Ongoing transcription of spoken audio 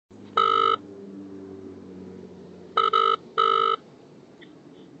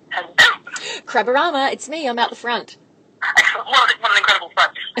Crabarama, it's me. I'm out the front. Excellent. What an incredible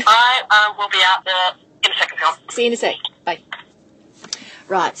front. I will be out there in a second, Phil. See you in a sec. Bye.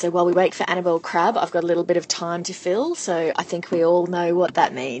 Right, so while we wait for Annabelle Crabb, I've got a little bit of time to fill, so I think we all know what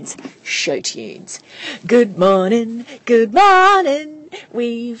that means. Show tunes. Good morning,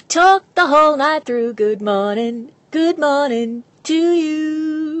 we've talked the whole night through. Good morning to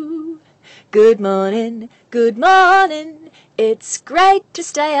you. Good morning, it's great to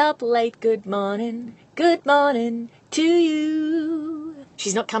stay up late. Good morning to you.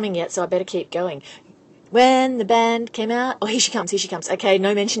 She's not coming yet, so I better keep going. When the band came out... Oh, here she comes. Okay,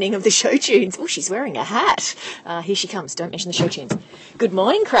 no mentioning of the show tunes. Oh, she's wearing a hat. Here she comes. Don't mention the show tunes. Good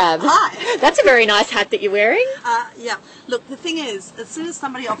morning, Crab. Hi. That's a very nice hat that you're wearing. Yeah. Look, the thing is, as soon as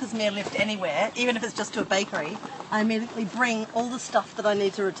somebody offers me a lift anywhere, even if it's just to a bakery, I immediately bring all the stuff that I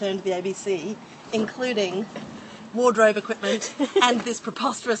need to return to the ABC, including wardrobe equipment and this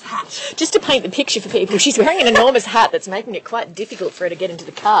preposterous hat. Just to paint the picture for people, she's wearing an enormous hat that's making it quite difficult for her to get into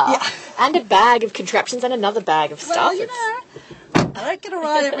the car. Yeah. And a bag of contraptions and another bag of stuff. Well, you know, I don't get a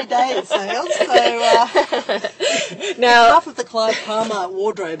ride every day at sales, so now, half of the Clive Palmer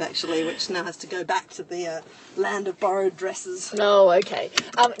wardrobe, actually, which now has to go back to the land of borrowed dresses. Oh, okay.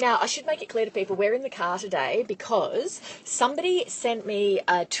 Now, I should make it clear to people, we're in the car today because somebody sent me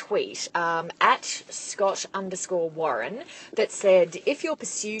a tweet at Scott_Warren that said, if your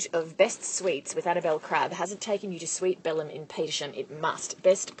pursuit of best sweets with Annabelle Crabb hasn't taken you to Sweet Bellum in Petersham, it must.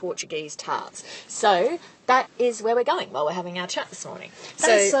 Best Portuguese tarts. So that is where we're going while we're having our chat this morning.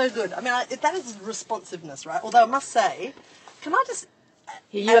 That is so good. I mean, that is responsiveness, right? Although I must say, can I just...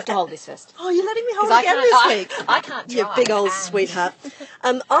 You have to hold this first. Oh, you're letting me hold it again this week? I can't drive. You big old sweetheart.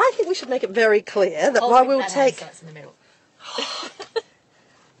 I think we should make it very clear that while we'll take... So it's in the middle.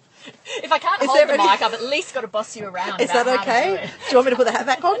 If I can't hold the mic, I've at least got to boss you around. Is that okay? Do you want me to put the hat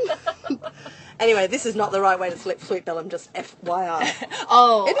back on? Anyway, this is not the right way to slip Sweet Bellum, just FYI.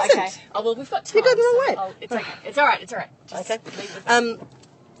 Oh, it isn't. Okay. Oh, well, we've got time. You go the wrong way. It's okay. It's all right. Just okay. leave with me.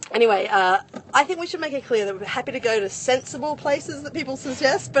 Anyway, I think we should make it clear that we're happy to go to sensible places that people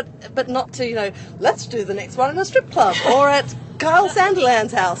suggest, but not to, let's do the next one in a strip club or at Kyle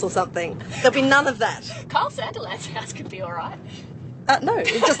Sanderland's house or something. There'll be none of that. Kyle Sanderland's house could be all right. No, it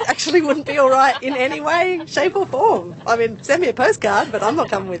just actually wouldn't be all right in any way, shape or form. I mean, send me a postcard, but I'm not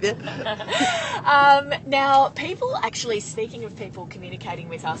coming with you. Now, people actually, speaking of people communicating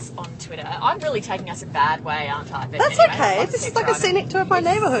with us on Twitter, I'm really taking us a bad way, aren't I? But that's anyway, okay. This is like a scenic tour of my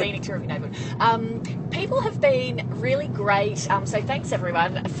neighbourhood. Scenic tour of your neighbourhood. People have been really great, so thanks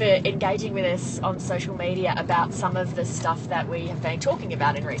everyone for engaging with us on social media about some of the stuff that we have been talking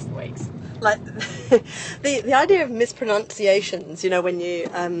about in recent weeks. Like the idea of mispronunciations, when you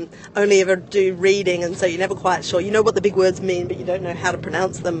only ever do reading and so you're never quite sure, you know what the big words mean but you don't know how to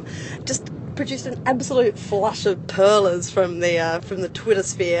pronounce them, just produced an absolute flush of perlers from the Twitter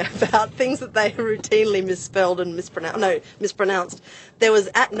sphere about things that they routinely misspelled and mispronounced. There was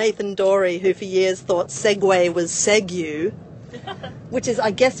at Nathan Dory, who for years thought Segway was Segu, which is, I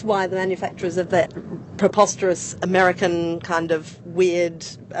guess, why the manufacturers of that preposterous American kind of weird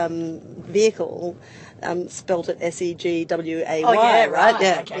vehicle spelt it Segway, oh, yeah, right?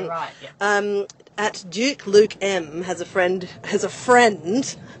 Yeah. Okay, right. Yeah. At Duke Luke M has a friend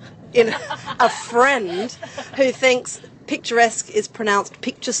who thinks picturesque is pronounced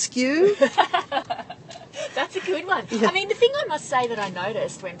picture skew. That's a good one. Yeah. I mean, the thing I must say that I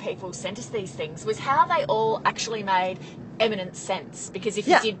noticed when people sent us these things was how they all actually made eminent sense, because if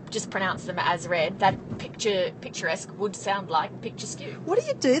you did just pronounce them as read, that picturesque would sound like picture skew. What do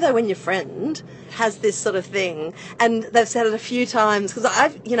you do though when your friend has this sort of thing, and they've said it a few times? Because I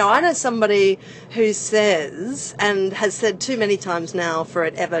know somebody who says, and has said too many times now for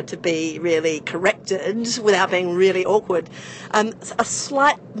it ever to be really corrected without being really awkward, a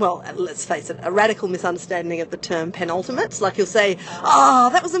slight, well, let's face it, a radical misunderstanding of the term penultimate. Like you'll say,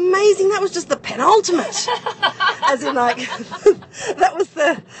 "Oh, that was amazing. That was just the penultimate," as in like. that was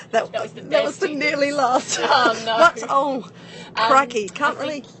the nearly last. Oh no! What? Oh, crikey!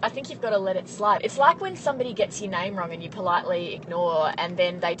 I think you've got to let it slide. It's like when somebody gets your name wrong and you politely ignore, and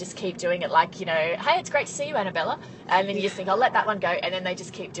then they just keep doing it. Like, hey, it's great to see you, Annabella, and then you just think, I'll let that one go, and then they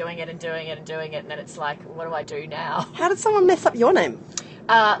just keep doing it and doing it and doing it, and then it's like, what do I do now? How did someone mess up your name?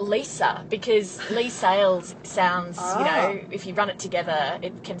 Lisa, because Lee Sales sounds, if you run it together,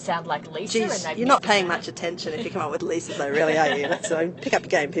 it can sound like Lisa. Jeez, and you're not paying much attention if you come up with Lisa, though, really, are you? So pick up your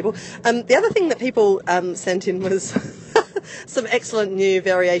game, people. The other thing that people sent in was some excellent new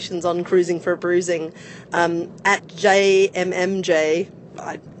variations on cruising for a bruising. At JMMJ,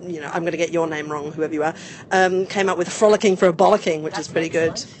 I'm going to get your name wrong, whoever you are, came up with Frolicking for a Bollocking, which is pretty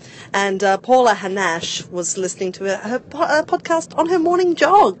good. And Paula Hanash was listening to her podcast on her morning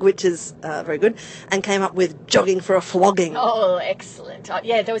jog, which is very good, and came up with Jogging for a Flogging. Oh, excellent.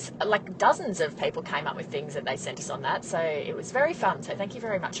 Yeah, there was like dozens of people came up with things that they sent us on that, so it was very fun. So thank you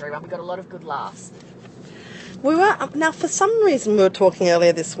very much, everyone. We got a lot of good laughs. We were now, for some reason, we were talking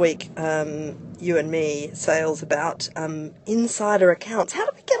earlier this week, you and me, Sales, about insider accounts. How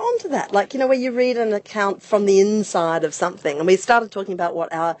do we get onto that? Like, where you read an account from the inside of something, and we started talking about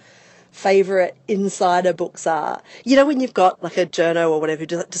what our favourite insider books are. When you've got like a journo or whatever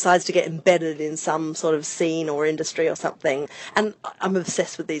who decides to get embedded in some sort of scene or industry or something, and I'm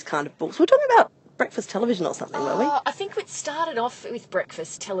obsessed with these kind of books. We're talking about breakfast television or something, were we? I think it started off with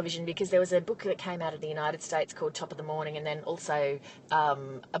breakfast television because there was a book that came out of the United States called Top of the Morning, and then also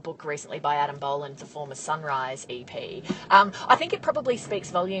a book recently by Adam Boland, the former Sunrise EP. I think it probably speaks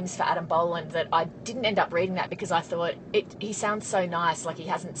volumes for Adam Boland that I didn't end up reading that because I thought he sounds so nice, like he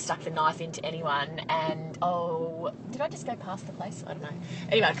hasn't stuck the knife into anyone, and did I just go past the place? I don't know.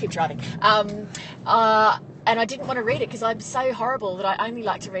 Anyway, I'll keep driving. And I didn't want to read it because I'm so horrible that I only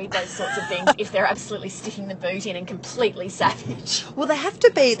like to read those sorts of things if they're absolutely sticking the boot in and completely savage. Well,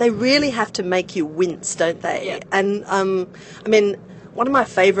 they really have to make you wince, don't they? Yeah. And, one of my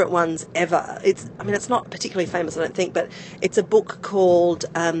favourite ones ever, it's not particularly famous, I don't think, but it's a book called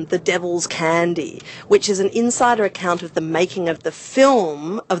The Devil's Candy, which is an insider account of the making of the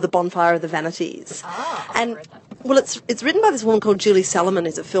film of The Bonfire of the Vanities. I've read that. Well, it's written by this woman called Julie Salaman,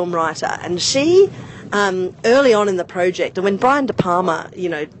 who's a film writer, and she, early on in the project, and when Brian De Palma,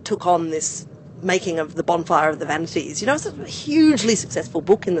 took on this making of The Bonfire of the Vanities, it's a hugely successful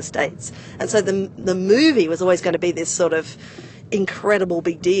book in the States, and so the movie was always going to be this sort of incredible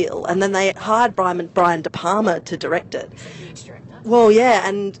big deal, and then they hired Brian De Palma to direct it. It's a huge director. Well, yeah,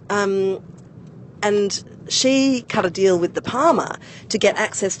 and she cut a deal with De Palma to get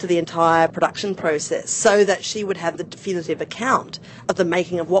access to the entire production process so that she would have the definitive account of the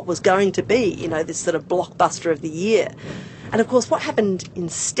making of what was going to be, this sort of blockbuster of the year. And of course, what happened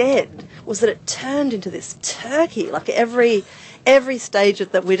instead was that it turned into this turkey. Like every stage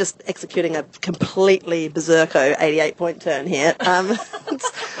of that, we're just executing a completely berserko 88-point turn here.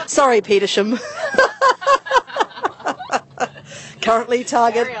 Sorry, Petersham. Currently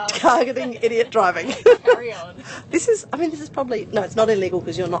targeting idiot driving. Carry on. This is probably, no, it's not illegal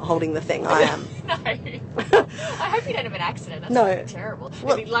because you're not holding the thing. I am. No. I hope you don't have an accident. That's No. terrible.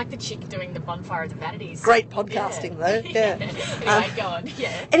 Well, It'd be like the chick doing the Bonfire of the Vanities. Great podcasting, though. Yeah. Anyway, go on.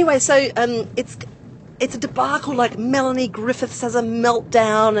 Yeah. Anyway, so it's a debacle. Like Melanie Griffiths has a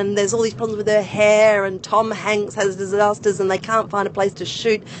meltdown, and there's all these problems with her hair, and Tom Hanks has disasters, and they can't find a place to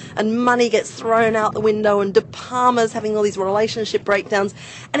shoot, and money gets thrown out the window, and De Palma's having all these relationship breakdowns,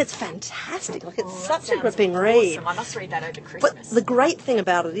 and it's fantastic. Like it's such a gripping read. Awesome. I must read that over Christmas. But the great thing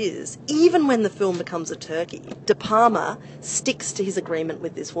about it is, even when the film becomes a turkey, De Palma sticks to his agreement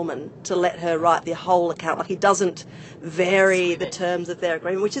with this woman to let her write the whole account. Like he doesn't vary the terms of their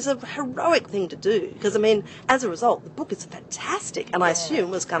agreement, which is a heroic thing to do. Because, as a result, the book is fantastic, and I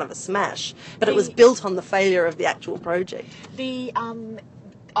assume was kind of a smash. But it was built on the failure of the actual project.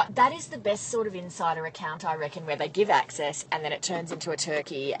 That is the best sort of insider account, I reckon, where they give access and then it turns into a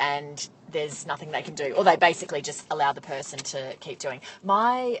turkey and there's nothing they can do. Or they basically just allow the person to keep doing.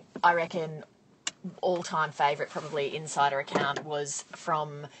 I reckon, all-time favourite probably insider account was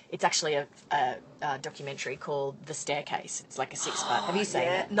from, it's actually a documentary called The Staircase. It's like a 6-part. Have you seen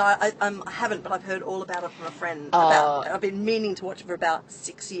it? No, I haven't, but I've heard all about it from a friend. I've been meaning to watch it for about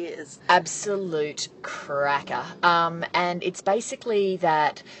 6 years. Absolute cracker. And it's basically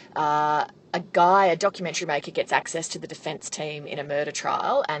that a documentary maker, gets access to the defence team in a murder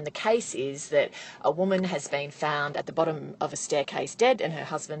trial, and the case is that a woman has been found at the bottom of a staircase dead, and her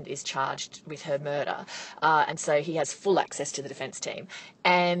husband is charged with her murder. And so he has full access to the defence team.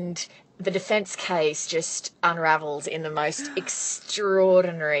 And the defence case just unravels in the most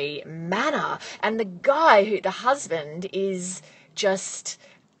extraordinary manner. And the husband is just...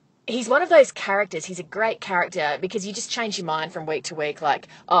 He's one of those characters. He's a great character because you just change your mind from week to week, like,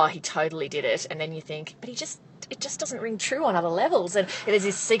 oh, he totally did it. And then you think, but it just doesn't ring true on other levels. And there's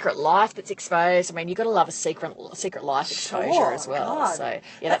this secret life that's exposed. You've got to love a secret life exposure as well. God. So,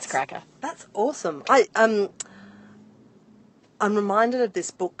 yeah, that's cracker. That's awesome. I'm reminded of this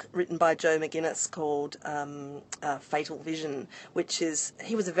book written by Joe McGinnis called Fatal Vision,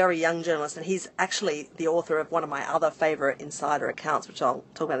 he was a very young journalist, and he's actually the author of one of my other favourite insider accounts, which I'll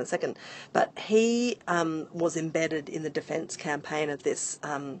talk about in a second. But he was embedded in the defence campaign of this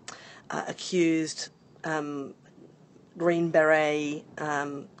accused Green Beret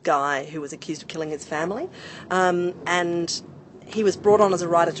guy who was accused of killing his family, and he was brought on as a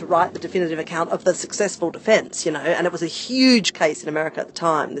writer to write the definitive account of the successful defence, and it was a huge case in America at the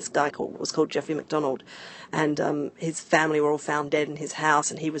time. This guy was called Jeffrey MacDonald, and his family were all found dead in his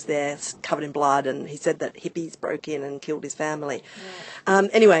house, and he was there covered in blood, and he said that hippies broke in and killed his family. Yeah.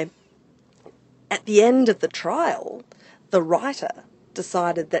 Anyway, at the end of the trial, the writer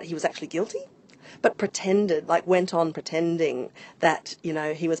decided that he was actually guilty, but went on pretending that,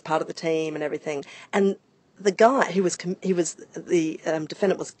 he was part of the team and everything. And the guy the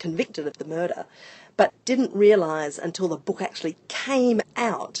defendant was convicted of the murder, but didn't realise until the book actually came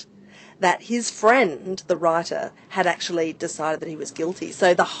out that his friend, the writer, had actually decided that he was guilty.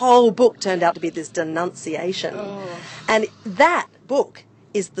 So the whole book turned out to be this denunciation. Oh. And that book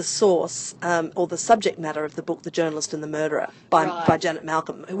is the source or the subject matter of the book The Journalist and the Murderer by Janet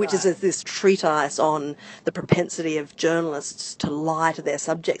Malcolm, which is this treatise on the propensity of journalists to lie to their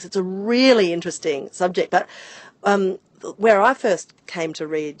subjects. It's a really interesting subject. But where I first came to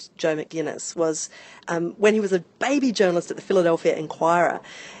read Joe McGinnis was when he was a baby journalist at the Philadelphia Inquirer.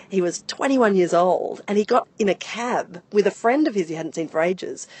 He was 21 years old, and he got in a cab with a friend of his he hadn't seen for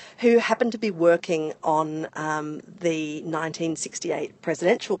ages, who happened to be working on the 1968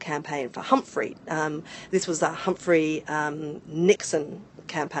 presidential campaign for Humphrey. This was a Humphrey-Nixon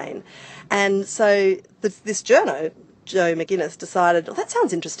campaign. And so this journo, Joe McGinnis, decided, that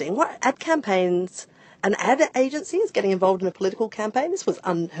sounds interesting. What ad campaigns... An ad agency is getting involved in a political campaign. This was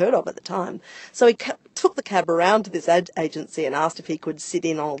unheard of at the time. So he took the cab around to this ad agency and asked if he could sit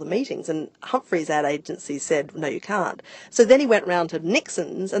in on all the meetings. And Humphrey's ad agency said, no, you can't. So then he went round to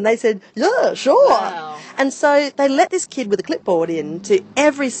Nixon's and they said, yeah, sure. Wow. And so they let this kid with a clipboard in to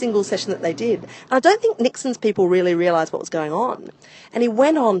every single session that they did. And I don't think Nixon's people really realised what was going on. And he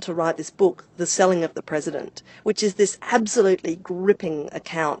went on to write this book, The Selling of the President, which is this absolutely gripping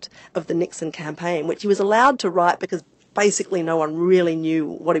account of the Nixon campaign, which he was allowed to write because basically no one really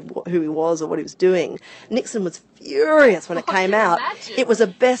knew who he was or what he was doing. Nixon was furious when it came out. Imagine. It was a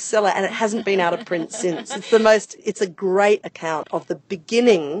bestseller and it hasn't been out of print since. It's a great account of the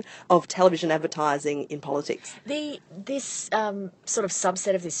beginning of television advertising in politics. This sort of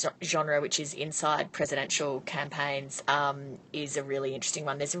subset of this genre, which is inside presidential campaigns, is a really interesting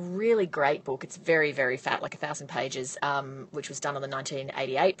one. There's a really great book. It's very, very fat, like 1,000 pages, which was done on the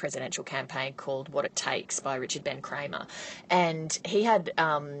 1988 presidential campaign called What It Takes by Richard Ben Cramer. And he had,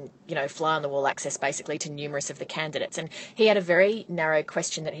 fly-on-the-wall access basically to numerous of the candidates. And he had a very narrow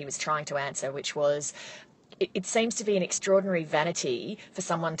question that he was trying to answer, which was, it seems to be an extraordinary vanity for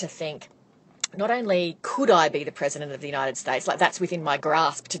someone to think, not only could I be the President of the United States, like that's within my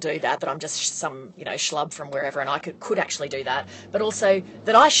grasp to do that I'm just some, schlub from wherever and I could actually do that, but also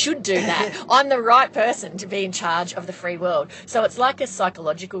that I should do that. I'm the right person to be in charge of the free world. So it's like a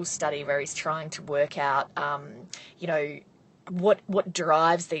psychological study where he's trying to work out, what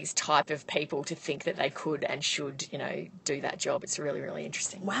drives these type of people to think that they could and should, do that job. It's really, really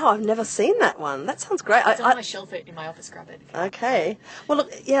interesting. Wow, I've never seen that one. That sounds great. It's on my shelf in my office cupboard. Okay. Well,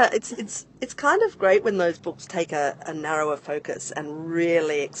 look, yeah, it's kind of great when those books take a narrower focus and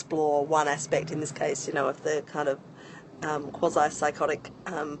really explore one aspect, in this case, of the kind of quasi-psychotic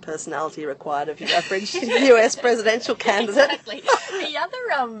personality required of your average US presidential candidate. Exactly. The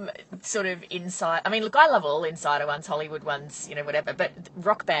other sort of insight, look, I love all insider ones, Hollywood ones, whatever, but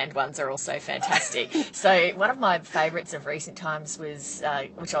rock band ones are also fantastic. So one of my favourites of recent times was,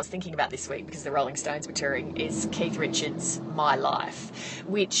 which I was thinking about this week because the Rolling Stones were touring, is Keith Richards' My Life,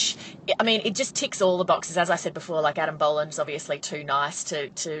 which, it just ticks all the boxes. As I said before, like Adam Boland's obviously too nice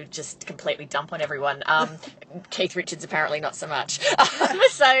to just completely dump on everyone. Keith Richards apparently not so much.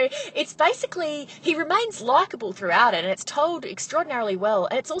 So it's basically, he remains likeable throughout it, and it's told extraordinarily well,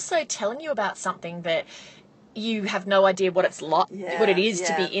 and it's also telling you about something that you have no idea what it's like, what it is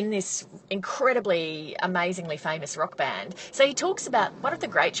to be in this incredibly, amazingly famous rock band. So he talks about, one of the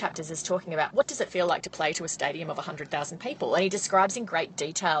great chapters is talking about what does it feel like to play to a stadium of 100,000 people, and he describes in great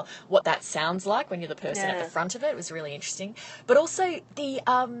detail what that sounds like when you're the person at the front of it. It was really interesting. But also the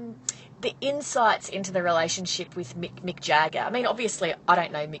insights into the relationship with Mick Jagger. Obviously, I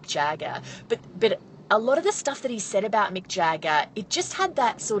don't know Mick Jagger, but a lot of the stuff that he said about Mick Jagger, it just had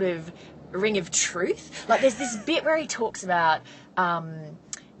that sort of ring of truth. Like there's this bit where he talks about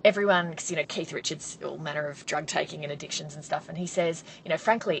everyone, because Keith Richards, all manner of drug taking and addictions and stuff, and he says,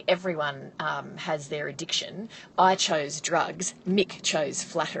 frankly, everyone has their addiction. I chose drugs. Mick chose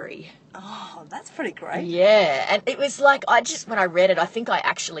flattery. Oh, that's pretty great. Yeah, and it was like, when I read it, I think I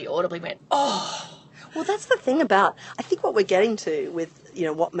actually audibly went, oh, Well, that's the thing about, I think what we're getting to with,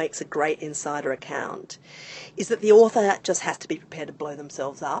 what makes a great insider account is that the author just has to be prepared to blow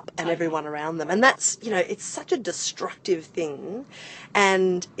themselves up and everyone around them. And that's, it's such a destructive thing.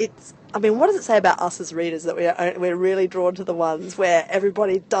 And what does it say about us as readers that we're really drawn to the ones where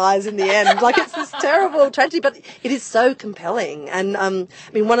everybody dies in the end? Like, it's this terrible tragedy, but it is so compelling. And,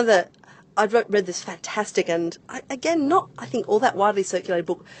 I've read this fantastic and, not, I think, all that widely circulated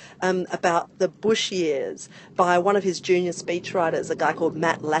book about the Bush years by one of his junior speechwriters, a guy called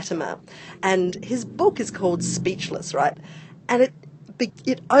Matt Latimer. And his book is called Speechless, right? And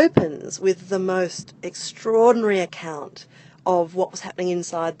it opens with the most extraordinary account of what was happening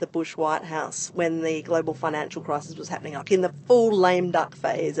inside the Bush White House when the global financial crisis was happening, like in the full lame duck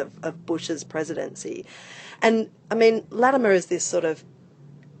phase of Bush's presidency. And, Latimer is this sort of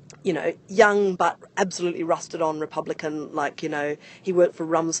young but absolutely rusted on Republican, he worked for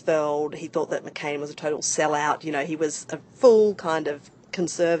Rumsfeld, he thought that McCain was a total sellout, he was a full kind of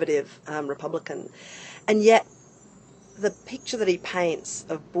conservative Republican. And yet the picture that he paints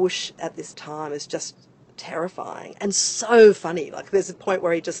of Bush at this time is just terrifying and so funny. Like, there's a point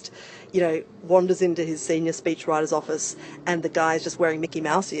where he just, wanders into his senior speechwriter's office and the guy's just wearing Mickey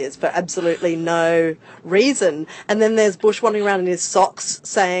Mouse ears for absolutely no reason. And then there's Bush wandering around in his socks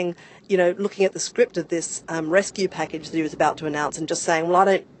saying, looking at the script of this rescue package that he was about to announce and just saying, well,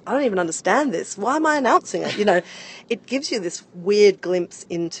 I don't even understand this. Why am I announcing it? It gives you this weird glimpse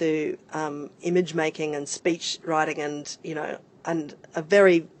into image making and speech writing and a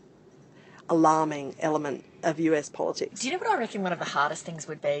very alarming element of US politics. Do you know what I reckon one of the hardest things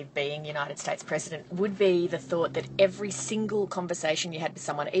would be being United States president would be the thought that every single conversation you had with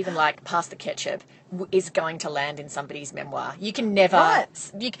someone, even like pass the ketchup, is going to land in somebody's memoir. You can never, I'm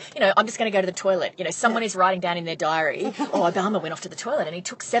just going to go to the toilet. Someone is writing down in their diary, Obama went off to the toilet and he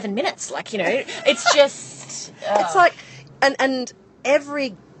took 7 minutes. It's just... It's like, and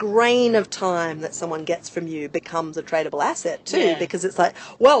every grain of time that someone gets from you becomes a tradable asset too, because it's like,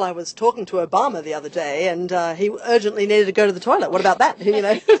 well, I was talking to Obama the other day and he urgently needed to go to the toilet. What about that?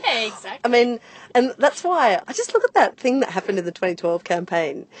 Yeah, exactly. And that's why I just look at that thing that happened in the 2012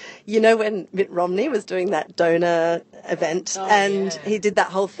 campaign. When Mitt Romney was doing that donor event he did that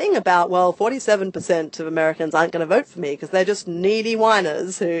whole thing about, 47% of Americans aren't going to vote for me because they're just needy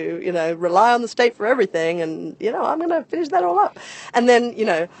whiners who, rely on the state for everything and, I'm going to finish that all up. And then,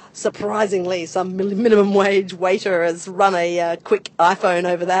 surprisingly, some minimum wage waiter has run a quick iPhone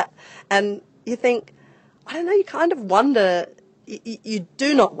over that. And you think, I don't know, you kind of wonder... You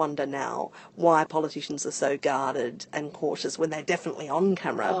do not wonder now why politicians are so guarded and cautious when they're definitely on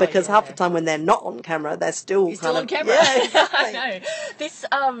camera, because half the time when they're not on camera, they're still on camera. Yeah, exactly. I know. This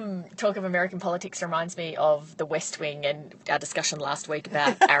talk of American politics reminds me of The West Wing and our discussion last week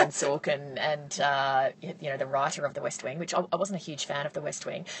about Aaron Sorkin and the writer of The West Wing, which I wasn't a huge fan of The West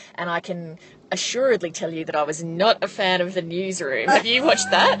Wing, and I can assuredly tell you that I was not a fan of The Newsroom. Have you watched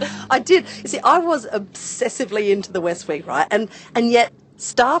that? I did. You see, I was obsessively into The West Wing, right? And yet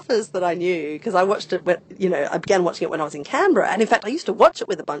staffers that I knew, because I watched it, I began watching it when I was in Canberra, and in fact I used to watch it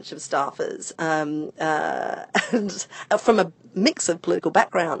with a bunch of staffers and from a mix of political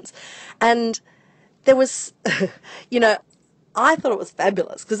backgrounds. And there was, I thought it was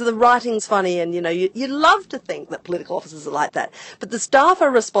fabulous because the writing's funny and, you love to think that political officers are like that. But the staffer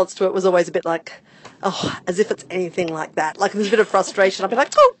response to it was always a bit like, as if it's anything like that. Like, there's a bit of frustration. I'd be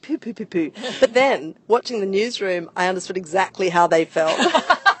like, poo, poo, poo, poo. But then, watching The Newsroom, I understood exactly how they felt.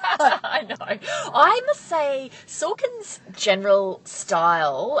 I know. I must say, Sorkin's general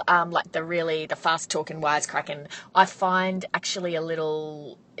style, the fast talking, wisecracking, I find actually a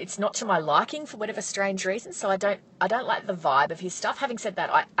little... It's not to my liking for whatever strange reason, so I don't like the vibe of his stuff. Having said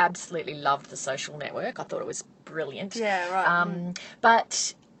that, I absolutely loved The Social Network. I thought it was brilliant. Yeah, right.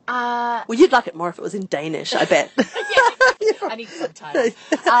 But... well, you'd like it more if it was in Danish, I bet. I need subtitles.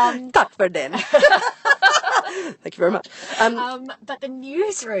 Tack for den. Thank you very much. But The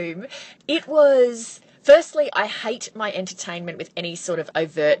Newsroom, it was... Firstly, I hate my entertainment with any sort of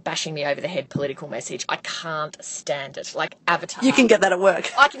overt bashing me over the head political message. I can't stand it. Like Avatar. You can get that at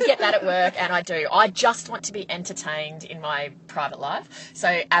work. I can get that at work, and I do. I just want to be entertained in my private life.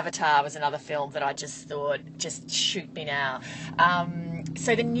 So Avatar was another film that I just thought, just shoot me now.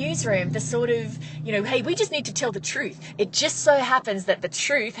 so the newsroom, the sort of, hey, we just need to tell the truth. It just so happens that the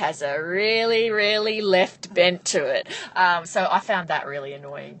truth has a really, really left bent to it. So I found that really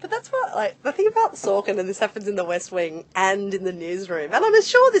annoying. But that's what, the thing about Sorkin, and this happens in the West Wing and in the newsroom, and I'm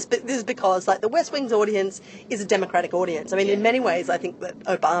sure this is because, the West Wing's audience is a Democratic audience. I mean, in many ways, I think that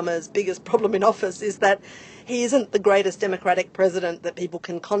Obama's biggest problem in office is that he isn't the greatest Democratic president that people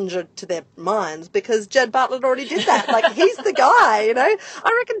can conjure to their minds, because Jed Bartlet already did that. He's the guy,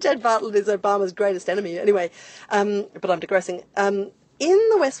 I reckon Jed Bartlet is Obama's greatest enemy. Anyway, but I'm digressing. In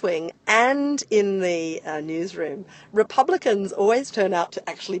the West Wing and in the newsroom, Republicans always turn out to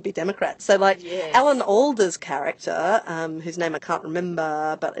actually be Democrats. So, Yes. Alan Alda's character, whose name I can't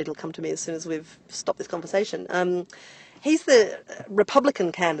remember, but it'll come to me as soon as we've stopped this conversation. He's the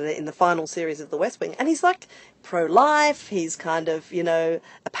Republican candidate in the final series of The West Wing, and he's pro-life. He's kind of, a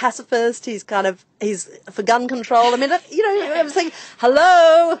pacifist. He's for gun control. I mean, I'm saying,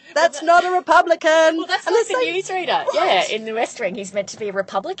 hello, that's not a Republican. Well, that's and like the newsreader. What? Yeah, in the West Wing, he's meant to be a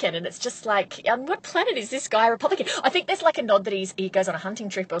Republican, and it's just on what planet is this guy a Republican? I think there's a nod that he goes on a hunting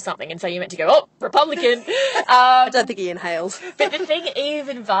trip or something, and so you're meant to go, oh, Republican. I don't think he inhales. But the thing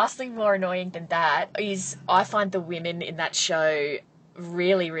even vastly more annoying than that is I find the women in that show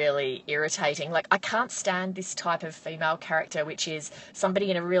really, really irritating. I can't stand this type of female character, which is somebody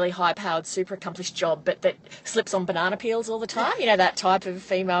in a really high-powered, super accomplished job, but that slips on banana peels all the time. That type of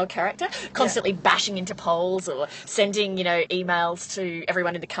female character, constantly bashing into polls or sending, emails to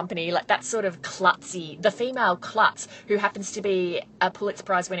everyone in the company, that sort of klutzy, the female klutz who happens to be a Pulitzer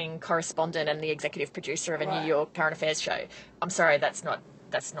Prize-winning correspondent and the executive producer of a New York current affairs show. I'm sorry, that's not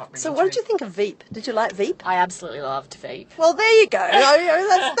really So true. what did you think of Veep? Did you like Veep? I absolutely loved Veep. Well, there you go.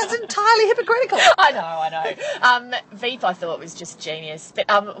 That's entirely hypocritical. I know. Veep, I thought, was just genius. But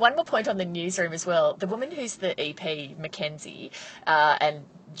one more point on the newsroom as well. The woman who's the EP, Mackenzie, and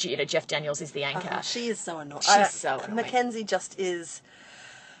Jeff Daniels is the anchor. She is so annoying. She's so annoying. Mackenzie just is...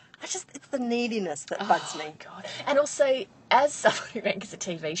 it's the neediness that bugs me. God. And also, as someone who anchors a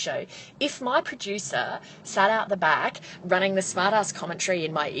TV show, if my producer sat out the back running the smartass commentary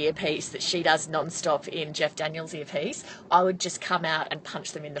in my earpiece that she does non-stop in Jeff Daniels' earpiece, I would just come out and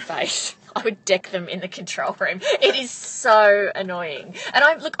punch them in the face. I would deck them in the control room. It is so annoying. And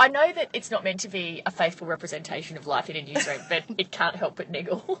I know that it's not meant to be a faithful representation of life in a newsroom, but it can't help but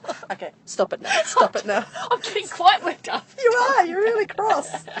niggle. Okay, stop it now. Stop it now. I'm getting quite worked up. You are. You're really cross.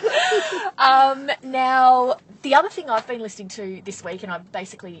 Now, the other thing I've been listening to this week, and I've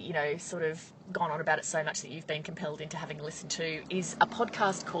basically, sort of gone on about it so much that you've been compelled into having listened to, is a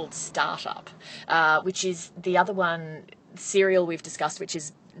podcast called Startup, which is the other one, Serial we've discussed, which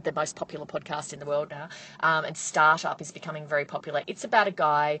is the most popular podcast in the world now, and Startup is becoming very popular. It's about a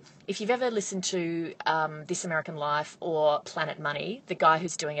guy, if you've ever listened to This American Life or Planet Money, the guy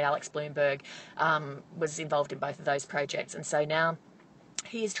who's doing it, Alex Bloomberg, was involved in both of those projects, and so now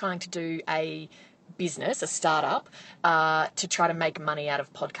he is trying to do a business, a startup, to try to make money out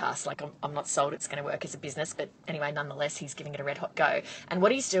of podcasts. I'm not sold it's going to work as a business, but anyway, nonetheless, he's giving it a red hot go. And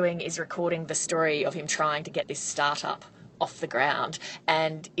what he's doing is recording the story of him trying to get this startup off the ground,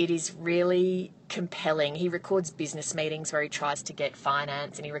 and it is really compelling. He records business meetings where he tries to get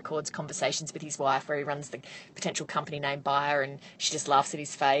finance, and he records conversations with his wife where he runs the potential company named Bayer, and she just laughs at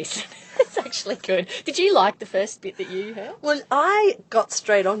his face. It's actually good. Did you like the first bit that you heard? Well, I got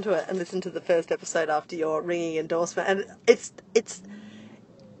straight onto it and listened to the first episode after your ringing endorsement, and it's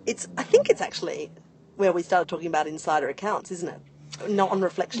I think it's actually where we started talking about insider accounts, isn't it? Not on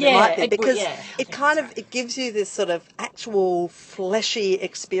reflection, it might be, because it gives you this sort of actual fleshy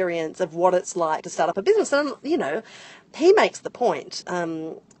experience of what it's like to start up a business. And, he makes the point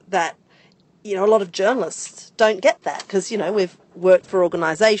that, a lot of journalists don't get that because, we've worked for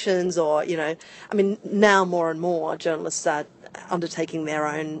organisations or, now more and more journalists are undertaking their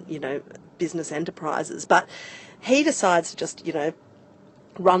own, business enterprises. But he decides to just,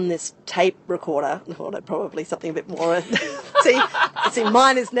 run this tape recorder, or probably something a bit more. see,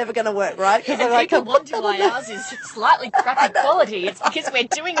 mine is never going to work, right? Because people wonder why ours is slightly crappy quality. It's because we're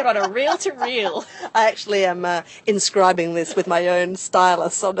doing it on a reel-to-reel. I actually am inscribing this with my own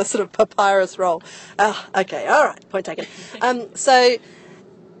stylus on a sort of papyrus roll. Okay, all right, point taken.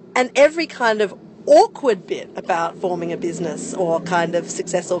 And every kind of awkward bit about forming a business or kind of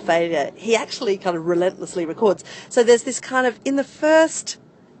success or failure, he actually kind of relentlessly records. So there's this kind of, in the first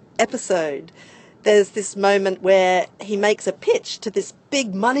episode, there's this moment where he makes a pitch to this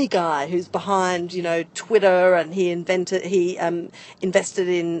big money guy who's behind, Twitter, and he invested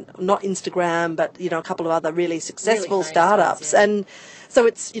in not Instagram, but, a couple of other really successful startups. ones, yeah. And So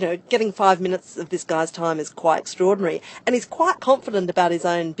it's, getting 5 minutes of this guy's time is quite extraordinary. And he's quite confident about his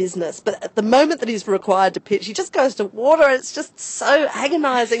own business. But at the moment that he's required to pitch, he just goes to water. It's just so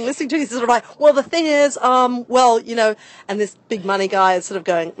agonising listening to. He's sort of like, well, the thing is, and this big money guy is sort of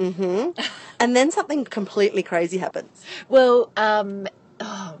going, and then something completely crazy happens. Well,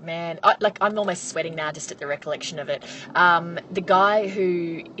 oh man, I'm almost sweating now just at the recollection of it. The guy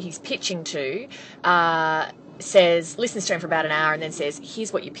who he's pitching to listens to him for about an hour and then says,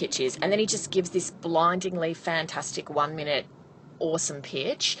 here's what your pitch is. And then he just gives this blindingly fantastic 1 minute awesome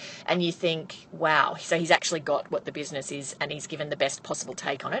pitch, and you think, wow, so he's actually got what the business is and he's given the best possible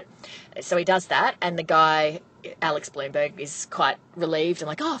take on it. So he does that, and the guy, Alex Bloomberg, is quite relieved and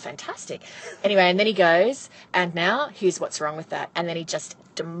like, oh, fantastic. Anyway, and then he goes, and now here's what's wrong with that. And then he just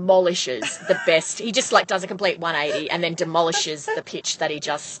demolishes the best. He just does a complete 180 and then demolishes the pitch that he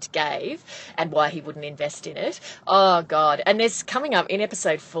just gave and why he wouldn't invest in it. Oh, God. And there's coming up in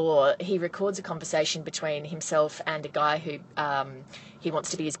episode 4, he records a conversation between himself and a guy who he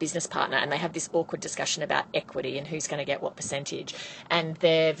wants to be his business partner, and they have this awkward discussion about equity and who's going to get what percentage. And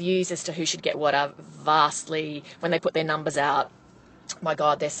their views as to who should get what are vastly, when they put their numbers out, my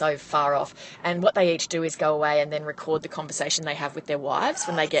God, they're so far off. And what they each do is go away and then record the conversation they have with their wives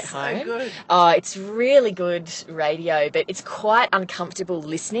when they get home. Good. Oh, it's really good radio, but it's quite uncomfortable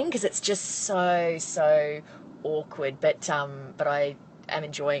listening because it's just so awkward. But I am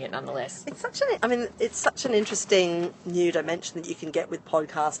enjoying it nonetheless. It's such an interesting new dimension that you can get with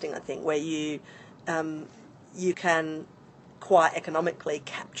podcasting, I think, where you can quite economically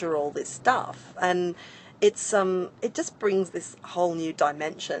capture all this stuff, and it's it just brings this whole new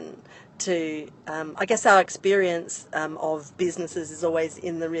dimension to I guess our experience of businesses is always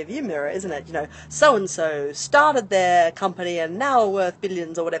in the rearview mirror, isn't it? So and so started their company and now are worth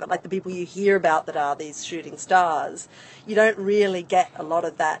billions or whatever. Like the people you hear about that are these shooting stars, you don't really get a lot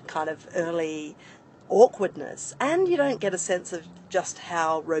of that kind of early awkwardness, and you don't get a sense of just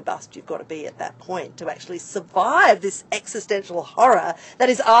how robust you've got to be at that point to actually survive this existential horror that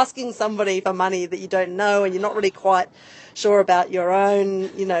is asking somebody for money that you don't know, and you're not really quite sure about your own,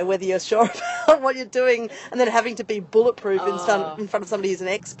 whether you're sure about what you're doing, and then having to be bulletproof in front of somebody who's an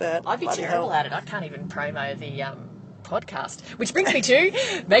expert. I'd be terrible at it. I can't even promo the podcast, which brings me to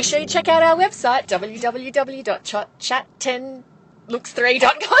make sure you check out our website,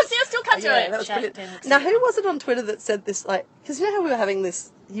 www.chat10looks3.com. See, I still can't do it. That was brilliant. Now, who was it on Twitter that said this? Because you know how we were having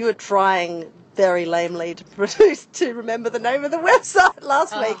this, you were trying very lamely to remember the name of the website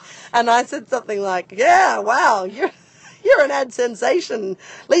last week, and I said something like, "Yeah, wow, you're an ad sensation.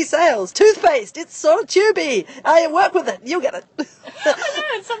 Lee Sales, toothpaste, it's sort of tubey. I work with it, you'll get it." I know,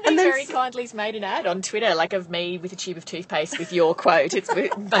 and somebody very kindly's made an ad on Twitter, of me with a tube of toothpaste with your quote. It's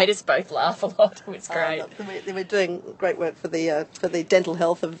made us both laugh a lot. It's great. We're doing great work for the dental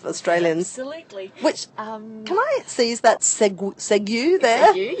health of Australians. Absolutely. Which, can I seize that segue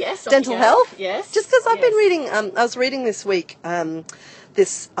there? Segue, yes. Dental health? Yes. Just because I've been reading, I was reading this week,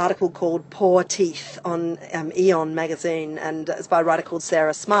 this article called Poor Teeth on Eon magazine, and it's by a writer called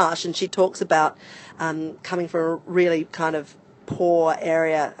Sarah Smarsh, and she talks about coming from a really kind of poor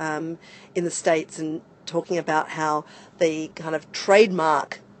area in the States, and talking about how the kind of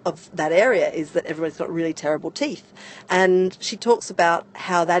trademark of that area is that everybody's got really terrible teeth. And she talks about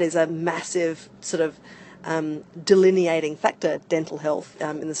how that is a massive sort of delineating factor, dental health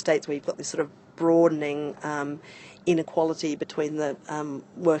in the States, where you've got this sort of broadening inequality between the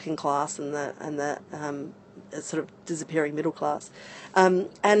working class and the sort of disappearing middle class.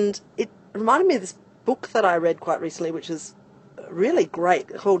 And it reminded me of this book that I read quite recently, which is really great,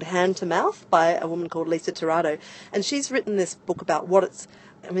 called Hand to Mouth by a woman called Lisa Tirado. And she's written this book about what it's,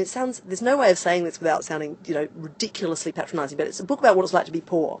 it sounds, there's no way of saying this without sounding, ridiculously patronising, but it's a book about what it's like to be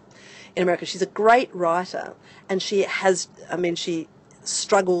poor in America. She's a great writer, and she has, she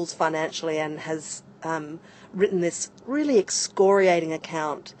struggles financially and has written this really excoriating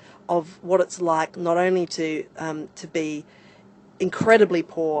account of what it's like not only to be incredibly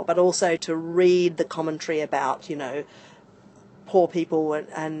poor, but also to read the commentary about, poor people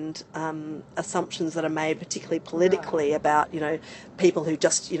and assumptions that are made, particularly politically, about, people who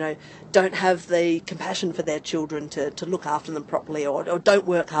just, don't have the compassion for their children to look after them properly, or don't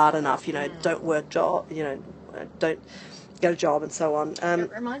work hard enough, don't work job, don't get a job and so on. It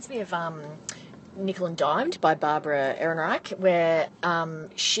reminds me of Nickel and Dimed by Barbara Ehrenreich, where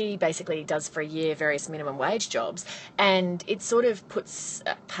she basically does for a year various minimum wage jobs, and it sort of puts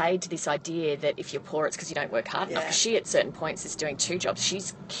paid to this idea that if you're poor it's because you don't work hard enough. Because she at certain points is doing 2 jobs.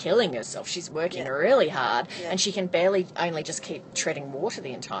 She's killing herself. She's working really hard, and she can barely only just keep treading water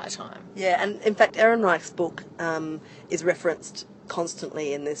the entire time. Yeah, and in fact Ehrenreich's book is referenced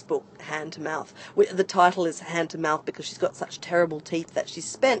constantly in this book, Hand to Mouth. The title is Hand to Mouth because she's got such terrible teeth that she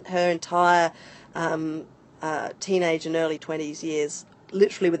spent her entire teenage and early 20s years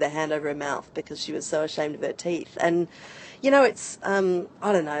literally with her hand over her mouth because she was so ashamed of her teeth. And, it's, I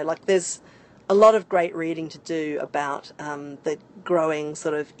don't know, like there's a lot of great reading to do about the growing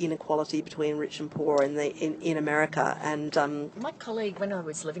sort of inequality between rich and poor in America. And my colleague, when I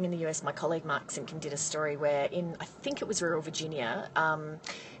was living in the US, my colleague Mark Simpkin did a story where I think it was rural Virginia,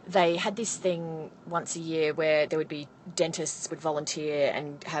 they had this thing once a year where there would be dentists would volunteer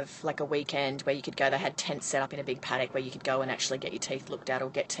and have like a weekend where you could go. They had tents set up in a big paddock where you could go and actually get your teeth looked at or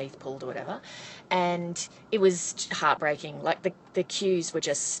get teeth pulled or whatever. And it was heartbreaking. Like the queues were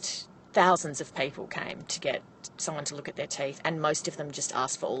just... Thousands of people came to get someone to look at their teeth, and most of them just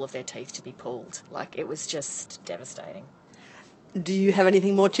asked for all of their teeth to be pulled. Like, it was just devastating. Do you have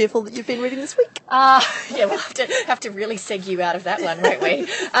anything more cheerful that you've been reading this week? Yeah, we'll have to really seg you out of that one, won't we?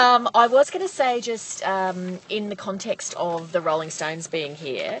 I was going to say just in the context of the Rolling Stones being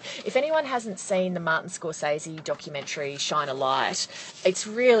here, if anyone hasn't seen the Martin Scorsese documentary Shine a Light, it's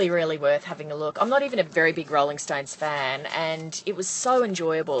really, really worth having a look. I'm not even a very big Rolling Stones fan, and it was so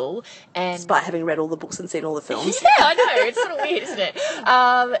enjoyable. And despite having read all the books and seen all the films. Yeah, I know. It's sort of weird, isn't it?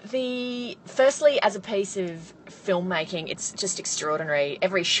 Firstly, as a piece of filmmaking, it's just extraordinary.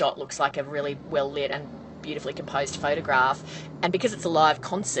 Every shot looks like a really well lit and beautifully composed photograph, and because it's a live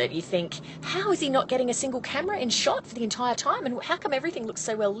concert you think, how is he not getting a single camera in shot for the entire time, and how come everything looks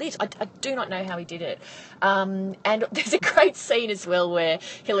so well lit? I do not know how he did it. And there's a great scene as well where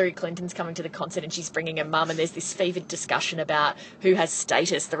Hillary Clinton's coming to the concert and she's bringing her mum, and there's this fevered discussion about who has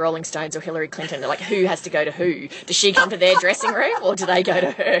status, the Rolling Stones or Hillary Clinton. They're like, who has to go to who? Does she come to their dressing room or do they go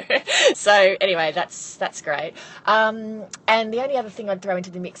to her? So anyway, that's great. And the only other thing I'd throw into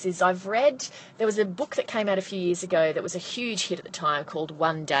the mix is there was a book that came out a few years ago that was a huge hit at the time called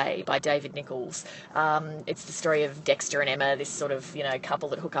One Day by David Nichols. It's the story of Dexter and Emma, this sort of, couple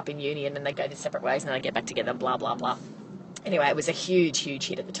that hook up in uni and then they go their separate ways and then they get back together, blah, blah, blah. Anyway, it was a huge, huge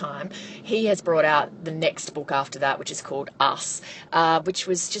hit at the time. He has brought out the next book after that, which is called Us, which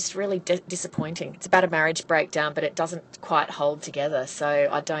was just really disappointing. It's about a marriage breakdown, but it doesn't quite hold together. So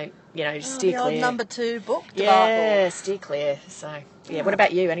I don't, steer the clear. old number 2 book debacle. Yeah, steer clear. So, yeah, what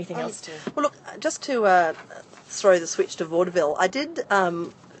about you? Anything else to... Well, look, just to throw the switch to vaudeville, I did...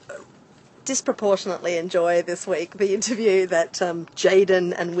 disproportionately enjoy this week the interview that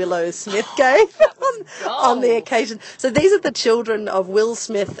Jaden and Willow Smith gave on the occasion. So these are the children of Will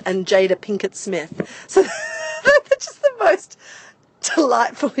Smith and Jada Pinkett Smith. So they're just the most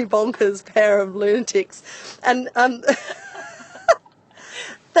delightfully bonkers pair of lunatics. And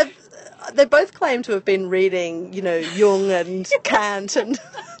they both claim to have been reading, Jung and Kant and...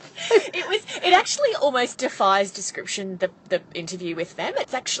 It actually almost defies description, the interview with them.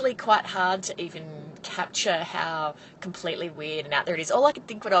 It's actually quite hard to even capture how completely weird and out there it is. All I could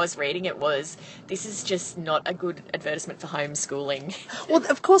think when I was reading it was, this is just not a good advertisement for homeschooling. Well,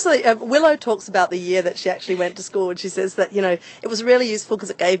 of course, Willow talks about the year that she actually went to school, and she says that, it was really useful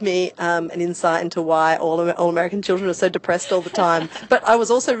because it gave me an insight into why all American children are so depressed all the time. But I was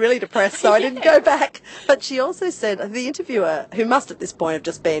also really depressed, so I didn't go back. But she also said, the interviewer, who must at this point have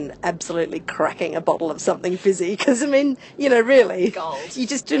just been absolutely cracking a bottle of something fizzy, because, really, Gold. You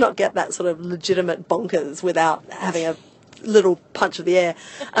just do not get that sort of legitimate bonkers without having a little punch of the air.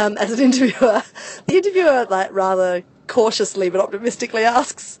 As an interviewer, the interviewer, rather cautiously but optimistically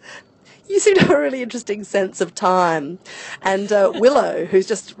asks, you seem to have a really interesting sense of time. And Willow, who's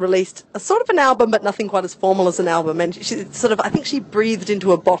just released a sort of an album, but nothing quite as formal as an album, and she I think she breathed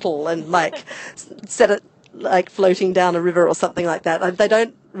into a bottle and set it floating down a river or something like that. They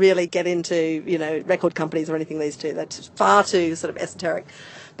don't really get into, record companies or anything, these two. They're far too sort of esoteric.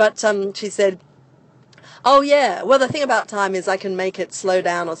 But she said, oh yeah, well the thing about time is I can make it slow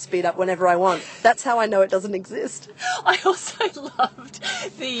down or speed up whenever I want. That's how I know it doesn't exist. I also loved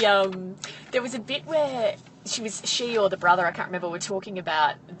there was a bit where she or the brother, I can't remember, were talking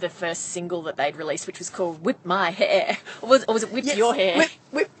about the first single that they'd released, which was called Whip My Hair. Or was it Whip Your Hair?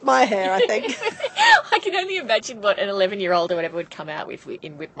 Whip My Hair, I think. I can only imagine what an 11-year-old or whatever would come out with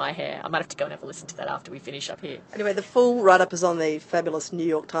in Whip My Hair. I might have to go and have a listen to that after we finish up here. Anyway, the full write-up is on the fabulous New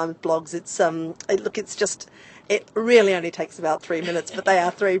York Times blogs. It really only takes about 3 minutes, but they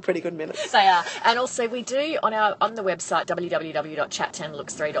are 3 pretty good minutes. They are. And also we do, on the website,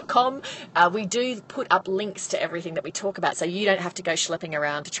 www.chat10looks3.com, we do put up links to everything that we talk about, so you don't have to go schlepping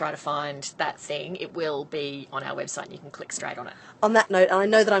around to try to find that thing. It will be on our website and you can click straight on it. On that note, and I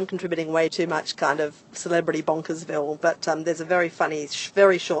know that I'm contributing way too much kind of celebrity bonkersville. But there's a very funny,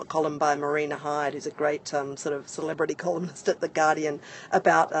 very short column by Marina Hyde, who's a great sort of celebrity columnist at The Guardian,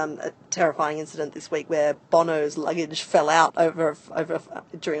 about a terrifying incident this week where Bono's luggage fell out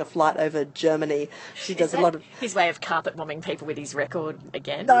during a flight over Germany. She does a lot of his way of carpet bombing people with his record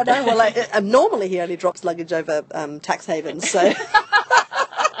again. No. Well, normally he only drops luggage over tax havens. So.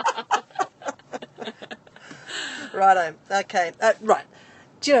 Righto. Okay. Right.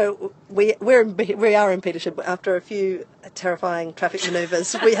 Do you know, we are in Petersham after a few terrifying traffic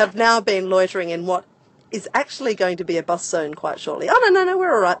manoeuvres. We have now been loitering in what is actually going to be a bus zone quite shortly. Oh, no,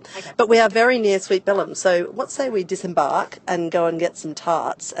 we're all right. Okay. But we are very near Sweet Belem. So what say we disembark and go and get some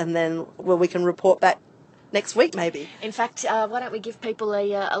tarts, and then we can report back next week maybe. In fact, why don't we give people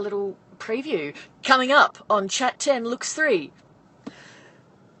a little preview coming up on Chat 10 Looks 3.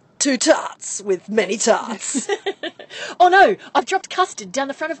 2 tarts with many tarts. Oh no, I've dropped custard down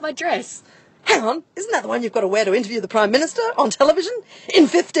the front of my dress. Hang on, isn't that the one you've got to wear to interview the Prime Minister on television in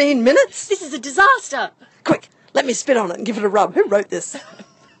 15 minutes? This is a disaster. Quick, let me spit on it and give it a rub. Who wrote this?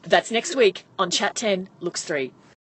 That's next week on Chat 10 Looks 3.